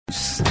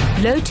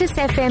Lotus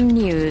FM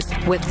News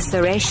with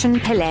SARESHEN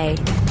Pillay.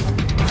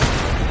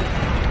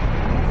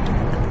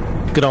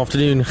 Good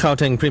afternoon.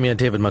 Gauteng Premier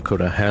David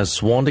Makhura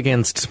has warned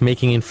against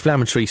making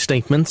inflammatory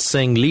statements,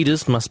 saying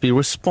leaders must be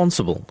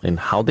responsible in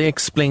how they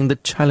explain the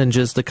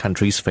challenges the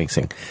country is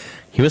facing.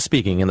 He was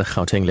speaking in the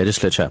Gauteng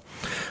legislature.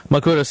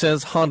 Makhura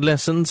says hard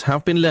lessons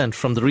have been learned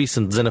from the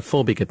recent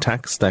xenophobic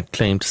attacks that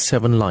claimed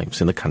 7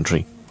 lives in the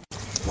country.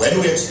 When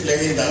we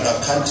explain that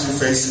our country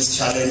faces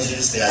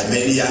challenges, there are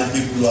many young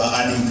people who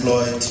are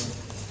unemployed,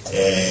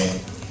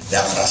 they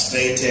are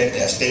frustrated, they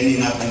are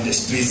standing up in the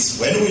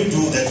streets. When we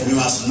do that, we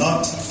must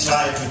not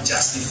try to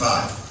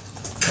justify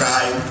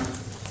crime.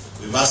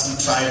 We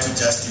mustn't try to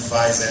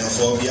justify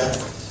xenophobia.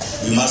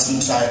 We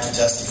mustn't try to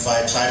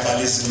justify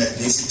tribalism,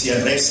 ethnicity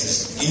and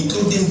racism,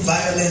 including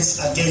violence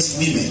against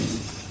women.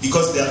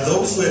 Because there are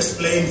those who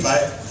explain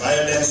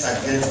violence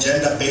against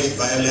gender-based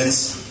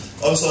violence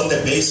also on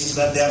the basis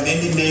that there are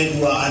many men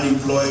who are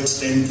unemployed,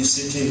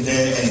 sitting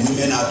there, and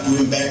women are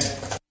doing better.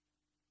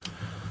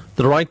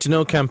 The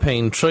Right2Know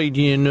Campaign, trade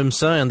union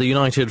NUMSA and the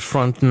United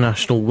Front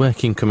National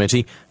Working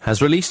Committee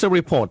has released a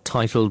report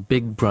titled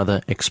Big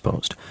Brother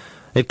Exposed.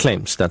 It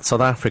claims that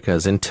South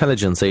Africa's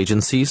intelligence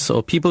agencies,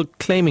 or people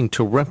claiming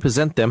to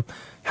represent them,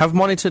 have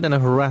monitored and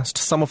harassed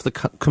some of the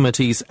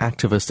committee's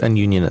activists and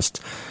unionists.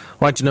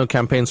 Right2Know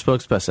Campaign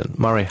spokesperson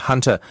Murray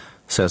Hunter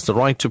says the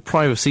right to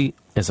privacy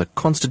is a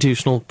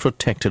constitutional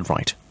protected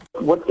right.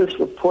 What this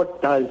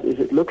report does is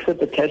it looks at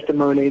the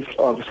testimonies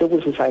of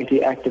civil society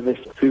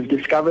activists who've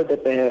discovered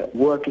that their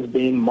work is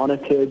being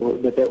monitored, or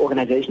that their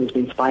organization is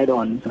being spied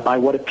on by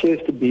what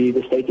appears to be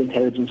the state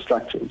intelligence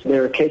structures.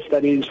 There are case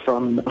studies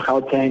from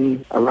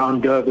Gauteng,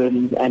 around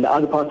Durban, and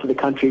other parts of the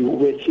country where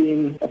we're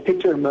seeing a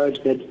picture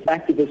emerge that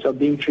activists are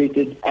being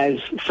treated as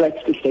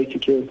threats to state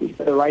security.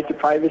 The right to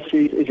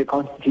privacy is a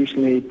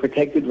constitutionally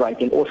protected right,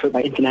 and also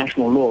by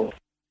international law.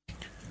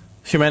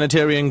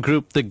 Humanitarian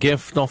group The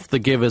Gift of the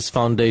Givers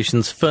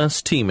Foundation's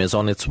first team is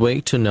on its way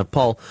to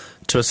Nepal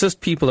to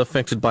assist people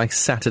affected by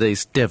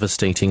Saturday's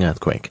devastating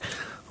earthquake.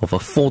 Over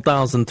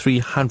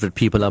 4,300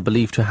 people are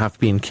believed to have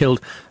been killed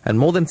and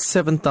more than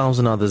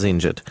 7,000 others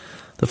injured.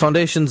 The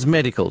foundation's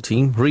medical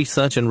team,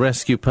 research and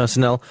rescue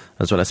personnel,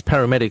 as well as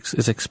paramedics,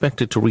 is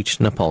expected to reach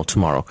Nepal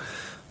tomorrow.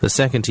 The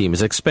second team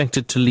is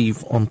expected to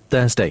leave on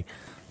Thursday.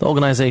 The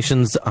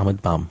organization's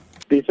Ahmed Bam.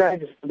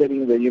 Besides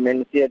studying the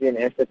humanitarian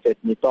efforts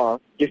at Nepal,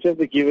 Gift of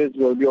the Givers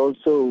will be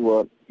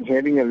also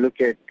having a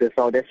look at the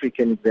South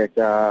Africans that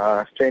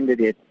are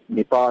stranded at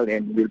Nepal,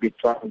 and we'll be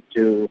trying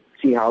to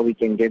see how we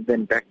can get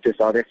them back to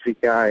South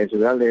Africa, as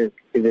well as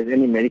if there's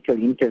any medical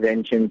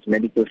interventions,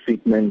 medical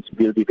treatments,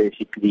 we'll be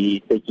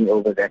basically taking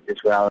over that as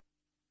well.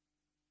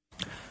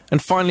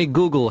 And finally,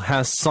 Google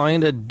has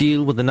signed a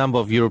deal with a number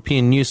of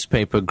European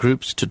newspaper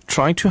groups to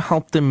try to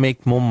help them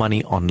make more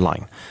money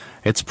online.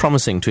 It's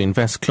promising to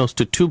invest close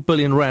to 2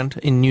 billion rand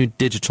in new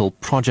digital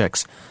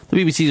projects. The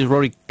BBC's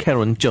Rory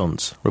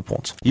Caron-Jones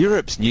reports.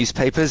 Europe's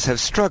newspapers have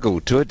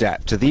struggled to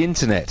adapt to the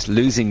internet,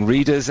 losing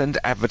readers and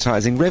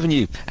advertising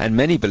revenue, and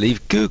many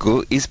believe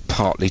Google is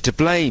partly to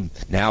blame.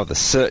 Now the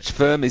search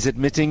firm is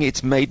admitting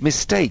it's made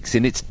mistakes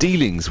in its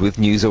dealings with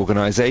news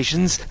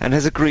organisations and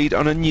has agreed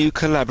on a new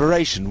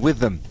collaboration with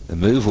them. The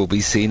move will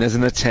be seen as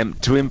an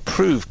attempt to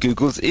improve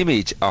Google's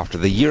image after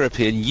the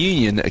European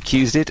Union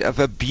accused it of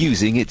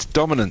abusing its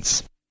dominance.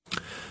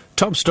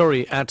 Top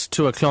story at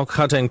 2 o'clock.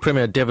 Gauteng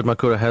Premier David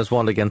Makhura has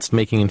warned against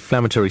making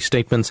inflammatory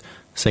statements,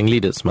 saying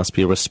leaders must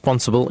be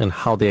responsible in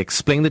how they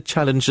explain the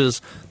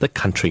challenges the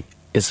country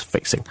is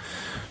facing.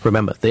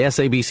 Remember, the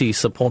SABC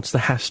supports the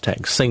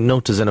hashtag Say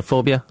No to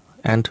Xenophobia,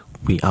 and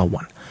we are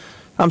one.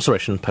 I'm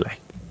SARESHEN Pillay.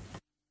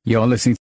 You're listening